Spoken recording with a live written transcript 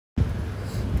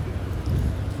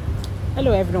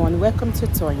Hello everyone, welcome to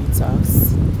Tony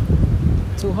Talks.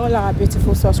 To all our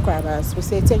beautiful subscribers, we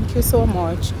say thank you so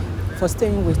much for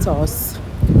staying with us.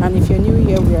 And if you're new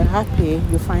here, we are happy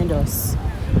you find us.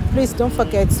 Please don't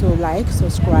forget to like,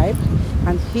 subscribe,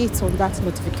 and hit on that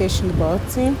notification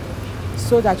button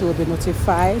so that you will be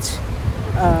notified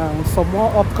for more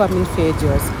upcoming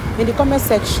videos. In the comment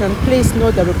section, please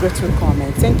no derogatory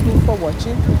comment. Thank you for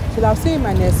watching. Till I'll see you in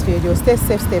my next video. Stay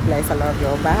safe, stay blessed. I love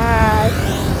you.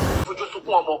 Bye.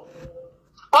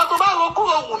 But to buy Roku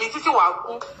Wunmi títí wà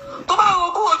kú. To buy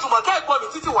Roku Jùmọ̀kẹ́ ẹ̀gbọ́n mi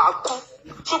títí wà kú.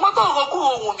 Ṣùgbọ́n tó Roku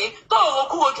Wunmi, tó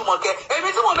Roku Jùmọ̀kẹ́,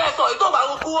 èmi tí mo bẹ sọ ètò bá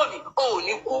Roku Wunmi, ò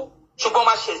ní kú. Ṣùgbọ́n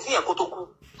máa ṣe sí yẹn kó tó kú.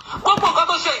 Gbogbo nǹkan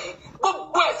tó ṣe yìí,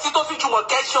 gbogbo ẹ̀ sí tó fi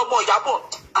Jùmọ̀kẹ́ ṣe ọmọ Ìyábọ̀.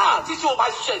 Títí ó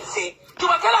máa ṣe sí.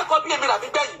 Jùmọ̀kẹ́ làkọ́ bí èmi làbí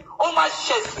gbẹ̀yìn, ó máa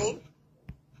ṣe sí.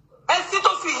 Ẹ̀sìn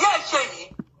tó fi ìyá ẹ̀ ṣe yìí,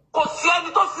 kò sí ẹni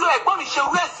tó fi ẹ̀gbọ́n mi ṣe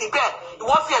irú ẹ̀sìn bẹ́ẹ̀.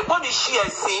 Ìwọ fi ẹ̀gbọ́n mi ṣe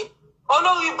ẹ̀sìn.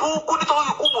 Olórí burúkú nítorí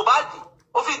ikú Mohbad.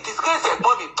 Ó fi disgrace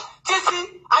ẹ̀gbọ́n mi. Títí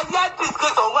ayé á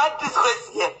disgrace ọ̀run á disgrace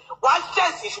yẹn. Wàá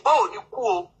ṣẹ̀sìn ṣùgbọ́n ò ní kú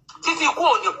o. Títí ikú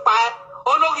ò ní pa ẹ́.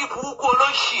 Olórí burúkú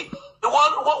olóṣì.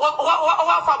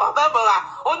 Wọ́n fa bàbá ẹ̀ mọ́ra.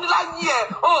 Ó ní láyé ẹ̀.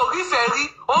 Ó rí ìfẹ́ rí.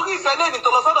 Ó rí ìfẹ́ lẹ́yìn tó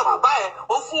lọ sọ́dọ̀ bàbá ẹ̀.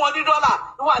 Ó fún wọn ní $.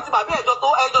 Ìwọ àti bàbá ẹjọ́ tó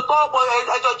ọmọ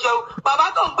ẹjọ́ jẹun. Bàbá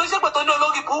tó ń gbé ṣépè tó ní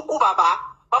olórí burúkú bàbá.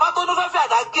 Bàbá tó ní fẹ́fẹ́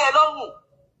àdá gé ẹ lọ́rùn.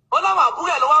 Ó láwọn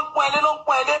àbúrò ẹ̀ ló wá ń pọ́n ẹlé ló ń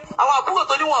pọ́n ẹlé. Àwọn àbúrò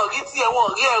tó ní wọn rí tiẹ̀ wọn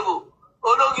rí ẹrù.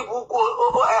 Olórí burúkú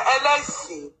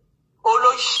ẹlẹ́sìn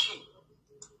olóṣì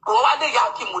wọ́n wá lè yá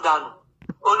kí mu dànù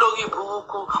olórí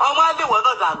burúkú ọmọ àlèwọ̀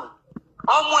náà dànù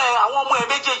àwọn ọmọ ẹ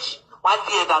méjèèjì wá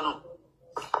lé ẹ dànù.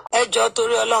 ẹjọ́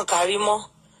torí Ọlọ́run Karimo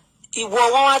ìwọ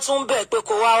wọn wá tún bẹ̀ pé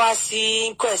kó wá sí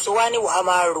inquest wá ní wàá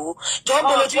máa rò ó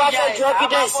jọ́ńbó ló ti wá fẹ́ ju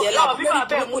evidence ẹ̀ lábúlé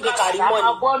burúkú ní Karimo ni.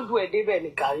 abọ́ndù ẹ̀ débẹ̀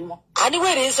ní Karimo.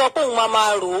 àníwèrè ń sọ pé òun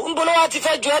máa rò ó ńbó ló wá ti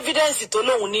fẹ́ ju evidence tó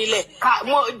lóun nílẹ̀.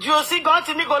 ju sí gan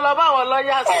ti ní kó lọ bá àwọn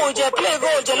lọ́ọ̀yà. ó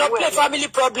jẹ lọ play family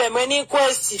problem ẹni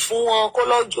inquest fún wọn kó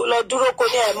lọ dúró kó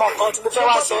ní ẹ̀mọ́ kan tí mo fẹ́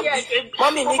wá sọ bí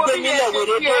mọ́mì mi gbé mílẹ̀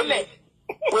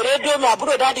wèrè dómi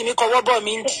àbúrò dáàdì mi kọwọ́ bọ̀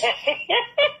mí ń dì.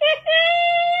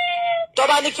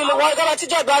 Tọ́ba ní kí ló wọ́n tọ́ba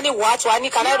tíjọ́ ìgbà ní wàá tó a ní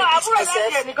kanáà rí bíi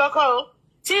ẹsẹ̀.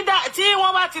 Tí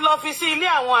wọ́n bá ti lọ fi sí ilé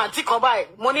àwọn àǹtí kan báyìí,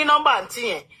 mo ní nọ́mbà àǹtí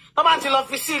yẹn. Tọ́ba ti lọ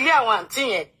fi sí ilé àwọn àǹtí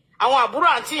yẹn, àwọn àbúrò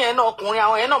àǹtí yẹn náà ọkùnrin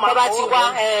àwọn yẹn náà máa fọwọ́ gbà.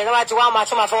 Tọ́ba ti wá máa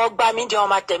tún máa fọwọ́ gbá mí jẹ́ wọn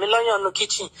máa tẹ̀mí lọ́yàn nù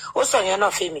kíchìn. Ó sọ yẹn náà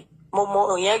fèmí.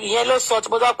 Ìyẹn ló sọ tí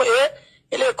mo sọ pé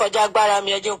eléyìí kọjá agbára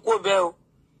mi ẹjẹ ń kú bẹ́ẹ̀ o.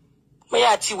 Mẹ́yà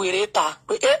àti wèrè ta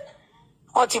pé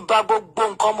wọ́n ti bà gbogbo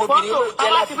nǹkan ọmọbìnrin ló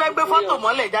jẹ́ láti. Àwọn ti fẹ́ gbé fọ́tò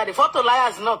mọ́lẹ̀ jáde fọ́tò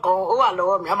láyàs náà kan ó wà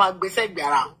lọ́wọ́ mi a máa gbé sẹ́gbẹ̀ẹ́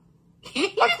ara.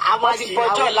 Wọ́n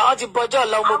ti bọjọ́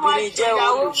ọ̀la ọmọbìnrin jẹ́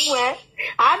olùsí.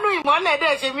 Àánú ìmọ́lẹ̀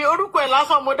dẹ̀ ṣe mí orúkọ ẹ̀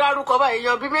lásán mo dárúkọ báyìí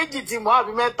yan bí méjì ti mọ́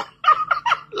àbí mẹ́ta.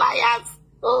 Láyàs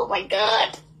oh my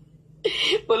God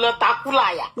mo lọ takú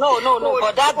láyà. No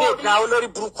bọ̀dá babe na olórí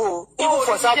burúkú o even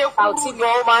for south àti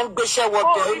gan ó máa ń gbéṣẹ́ wọ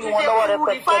bẹ̀rù ní wọn lọ́wọ́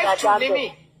rẹpẹtẹ dáadáa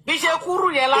bẹ̀. Bí ṣe kúrú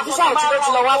yẹn lásán tó máa ń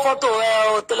lọ.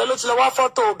 Ló ti lọ wá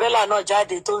fọ́tò Bella náà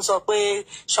jáde tó ń sọ pé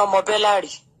ṣọmọ Bella rí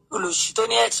olùsí tó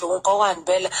ní ex òun kan wà ní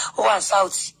Bella ó wà ní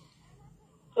south.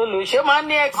 Olùṣe máa ń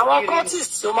ní ex. Àwọn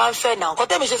cultists ló máa ń fẹ́ náà nǹkan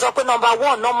tẹ́mi ṣe sọ pé number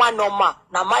one normal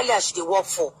na Mali as she dey work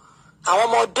for àwọn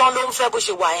ọmọ ọdán ló ń fẹ́ bó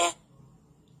ṣe wà yẹn.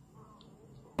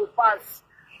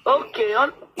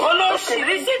 Olóṣì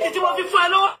rìsíìtì tí mo fi fún ẹ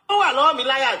ló wà lọ́wọ́ mi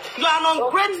láyà. You are an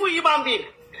ungrateful human being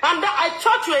and I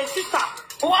thought you a sister.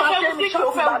 Ó wá fẹ́ mú sí kí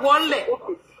o fẹ́ wọlé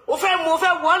o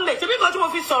fẹ́ wọlé ṣebí kan tí mo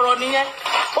fi sọ̀rọ̀ nìyẹn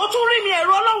o tún rí mi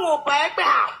ẹ̀rọ Ọlọ́run ò bá ẹ pé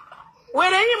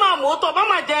wèrè yìí máa mọ̀ ọ́ tọ́ bá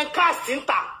máa jẹun káàsì ń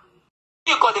tà.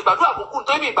 Ní ìkànnì gbàdúrà kúkú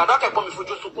tó ní ìgbàdúrà kẹ́kọ̀ọ́ mi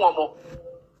fojú sunkún ọmọ.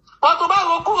 Wọ́n tó bá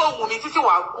Roku Wunmi títí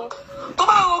wà kú. Tó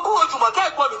bá Roku Jùmọ̀kẹ́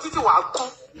ẹ̀gbọ́n mi títí wà kú.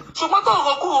 Ṣùgbọ́n tó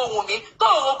Roku Wunmi, tó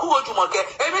Roku Jùmọ̀kẹ́,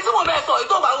 èmi tí mo bẹ sọ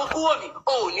ètò bá Roku Wunmi,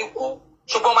 ò ní kú.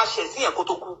 Ṣùgbọ́n máa ṣẹ̀ sí yẹn kó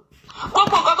tó kú.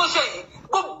 Gbogbo nǹkan tó ṣe yìí,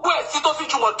 gbogbo ẹ̀ sí tó fi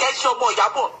Jùmọ̀kẹ́ ṣe ọmọ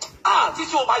Ìyábọ̀.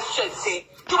 Títí ó máa ṣẹ̀ sí.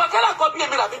 Jùmọ̀kẹ́ làkọ́ bí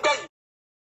èmi làbí gbẹ́